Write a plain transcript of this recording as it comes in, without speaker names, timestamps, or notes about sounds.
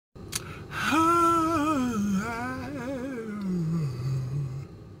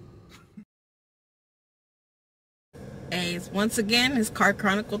guys, once again it's Car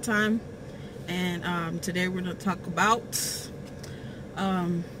Chronicle time, and today we're going to talk about a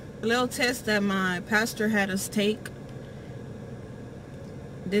little test that my pastor had us take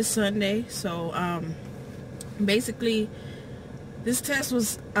this Sunday. So basically this test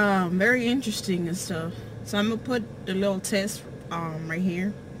was very interesting and stuff, so I'm going to put the little test right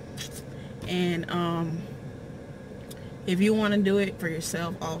here, and if you want to do it for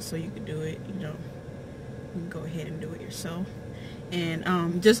yourself also, you can do it, you know. You can go ahead and do it yourself,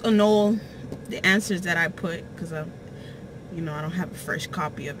 and just annul the answers that I put, because you know, I don't have a fresh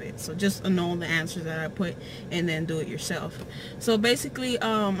copy of it. So just annul the answers that I put and then do it yourself. So basically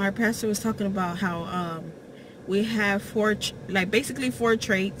our pastor was talking about how we have basically four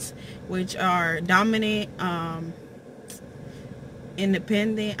traits, which are dominant,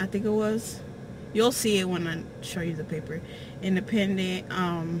 independent, I think it was. You'll see it when I show you the paper. Independent,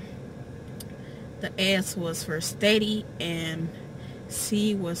 the S was for steady, and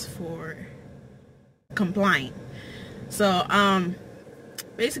C was for compliant. So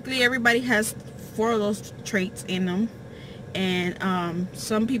basically everybody has four of those traits in them, and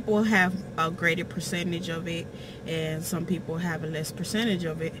some people have a greater percentage of it and some people have a less percentage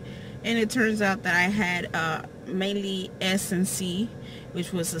of it. And it turns out that I had mainly S and C,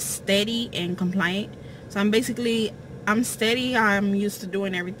 which was a steady and compliant. So I'm steady. I'm used to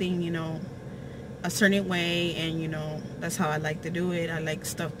doing everything, you know, a certain way, and you know, that's how I like to do it. I like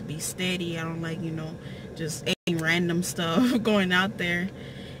stuff to be steady. I don't like, you know, just any random stuff going out there.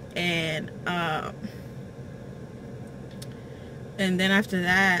 And then after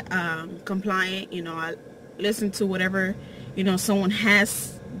that, compliant, you know, I listen to whatever, you know, someone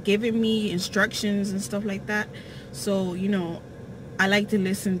has given me instructions and stuff like that. So, you know, I like to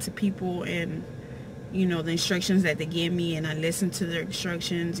listen to people and, you know, the instructions that they give me, and I listen to their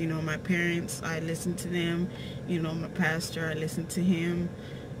instructions. You know, my parents, I listen to them. You know, my pastor, I listen to him.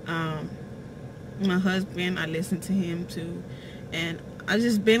 My husband, I listen to him too. And I've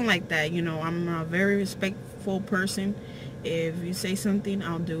just been like that, you know. I'm a very respectful person. If you say something,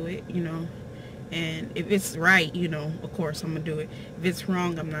 I'll do it, you know. And if it's right, you know, of course I'm gonna do it. If it's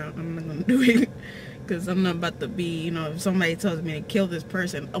wrong, I'm not gonna do it. Because I'm not about to be, you know, if somebody tells me to kill this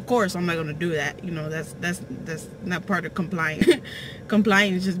person, of course I'm not going to do that. You know, that's not part of compliance.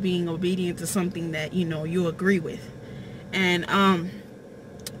 Compliance is just being obedient to something that, you know, you agree with. And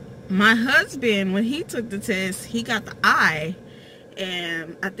my husband, when he took the test, he got the I,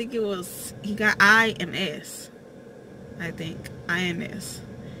 and I think he got I and S. I think I and S.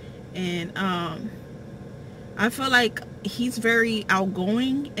 And I feel like he's very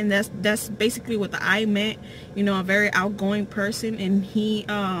outgoing, and that's basically what the I meant, you know, a very outgoing person. And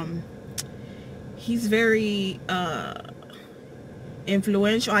he's very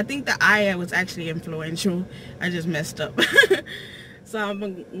influential. I think the I was actually influential. I just messed up. So I'm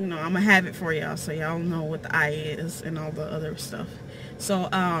gonna have it for y'all, so y'all know what the I is and all the other stuff. So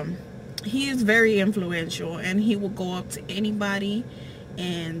he is very influential, and he will go up to anybody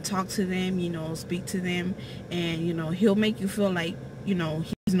and talk to them, you know, speak to them, and you know, he'll make you feel like, you know,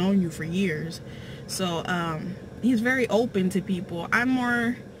 he's known you for years. So he's very open to people. I'm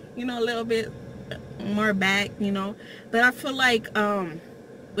more, you know, a little bit more back, you know. But I feel like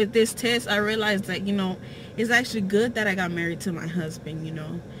with this test, I realized that, you know, it's actually good that I got married to my husband, you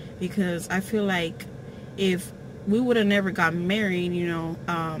know, because I feel like if we would have never got married, you know,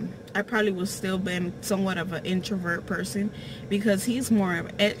 I probably would still been somewhat of an introvert person, because he's more of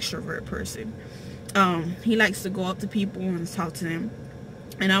an extrovert person. He likes to go up to people and talk to them,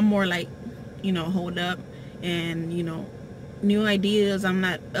 and I'm more like, you know, hold up, and you know, new ideas, I'm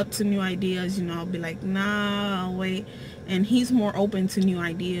not up to new ideas, you know. I'll be like, nah, I'll wait. And he's more open to new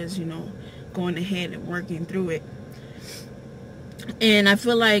ideas, you know, going ahead and working through it. And I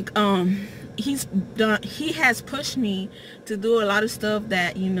feel like he has pushed me to do a lot of stuff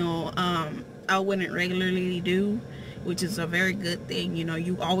that, you know, I wouldn't regularly do, which is a very good thing. You know,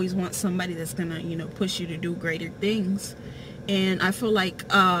 you always want somebody that's gonna, you know, push you to do greater things. And I feel like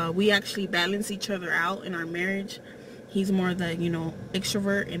we actually balance each other out in our marriage. He's more the, you know,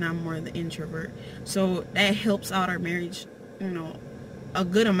 extrovert, and I'm more the introvert. So that helps out our marriage, you know, a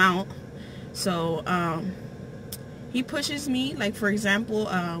good amount. So he pushes me, like for example,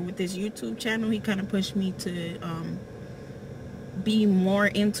 with this YouTube channel, he kind of pushed me to be more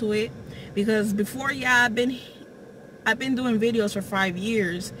into it, because before, yeah, I've been doing videos for 5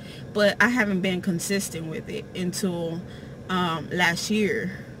 years, but I haven't been consistent with it until last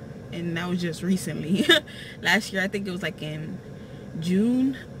year, and that was just recently. Last year, I think it was like in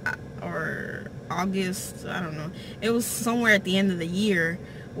June or August, I don't know. It was somewhere at the end of the year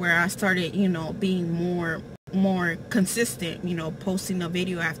where I started, you know, being more more consistent, you know, posting a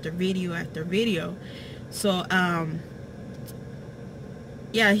video after video after video. So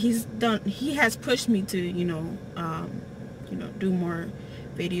yeah, he has pushed me to, you know, do more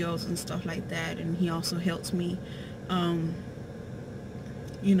videos and stuff like that. And he also helps me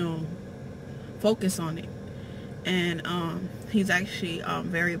you know, focus on it. And he's actually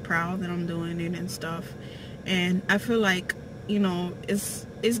very proud that I'm doing it and stuff. And I feel like, you know, it's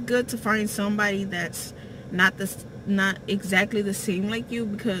good to find somebody that's not exactly the same like you,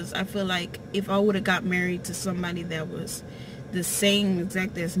 because I feel like if I would have got married to somebody that was the same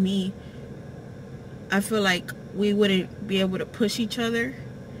exact as me, I feel like we wouldn't be able to push each other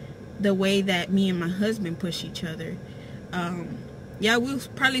the way that me and my husband push each other. Yeah, we'll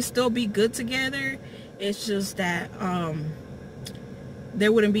probably still be good together. It's just that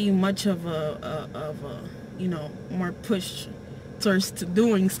there wouldn't be much of a you know, more push towards to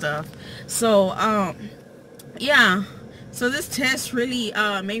doing stuff. So yeah, so this test really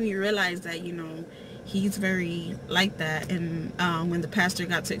made me realize that, you know, he's very like that. And when the pastor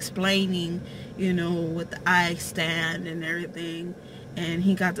got to explaining, you know, what the I stand and everything, and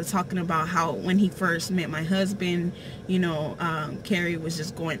he got to talking about how when he first met my husband, you know, Carrie was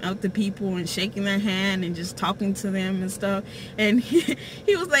just going up to people and shaking their hand and just talking to them and stuff. And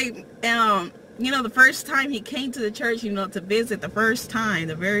he was like, you know, the first time he came to the church, you know, to visit, the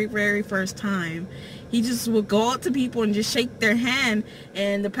very, very first time, he just would go up to people and just shake their hand.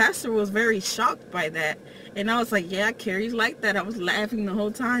 And the pastor was very shocked by that. And I was like, yeah, Carrie's like that. I was laughing the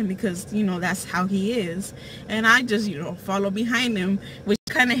whole time because, you know, that's how he is. And I just, you know, follow behind him, which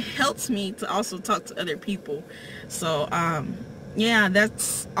kind of helps me to also talk to other people. So, yeah,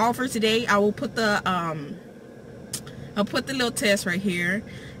 that's all for today. I will put the, I'll put the little test right here.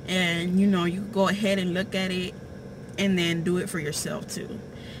 And, you know, you go ahead and look at it and then do it for yourself too.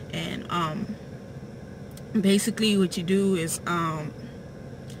 And, basically what you do is,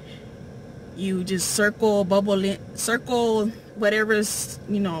 you just circle whatever's,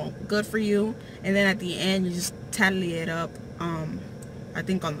 you know, good for you, and then at the end you just tally it up, I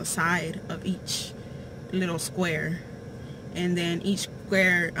think on the side of each little square. And then each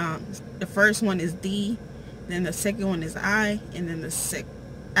square, the first one is D, then the second one is I, and then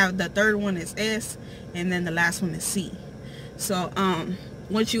the third one is S, and then the last one is C. So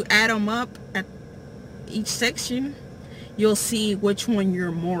once you add them up at each section, you'll see which one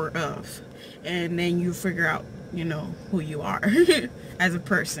you're more of, and then you figure out, you know, who you are as a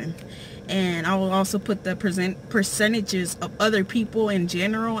person. And I will also put the percentages of other people in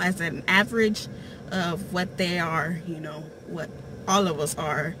general as an average of what they are, you know, what all of us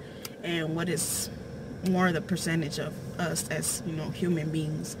are, and what is more the percentage of us as, you know, human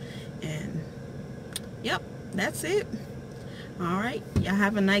beings. And yep, that's it. All right, y'all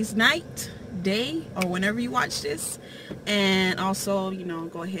have a nice night, day, or whenever you watch this. And also, you know,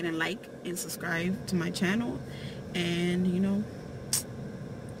 go ahead and like and subscribe to my channel, and, you know,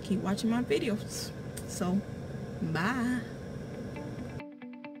 keep watching my videos. So bye.